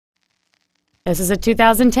This is a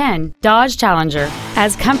 2010 Dodge Challenger,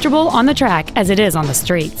 as comfortable on the track as it is on the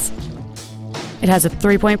streets. It has a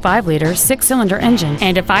 3.5-liter six-cylinder engine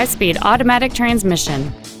and a 5-speed automatic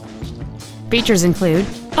transmission. Features include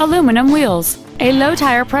aluminum wheels, a low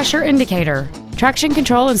tire pressure indicator, traction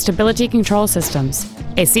control and stability control systems,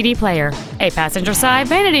 a CD player, a passenger side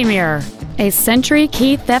vanity mirror, a Sentry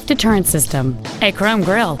key theft deterrent system, a chrome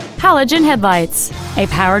grille, halogen headlights, a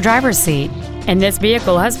power driver's seat, and this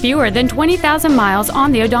vehicle has fewer than 20,000 miles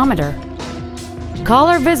on the odometer. Call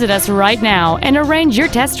or visit us right now and arrange your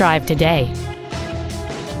test drive today.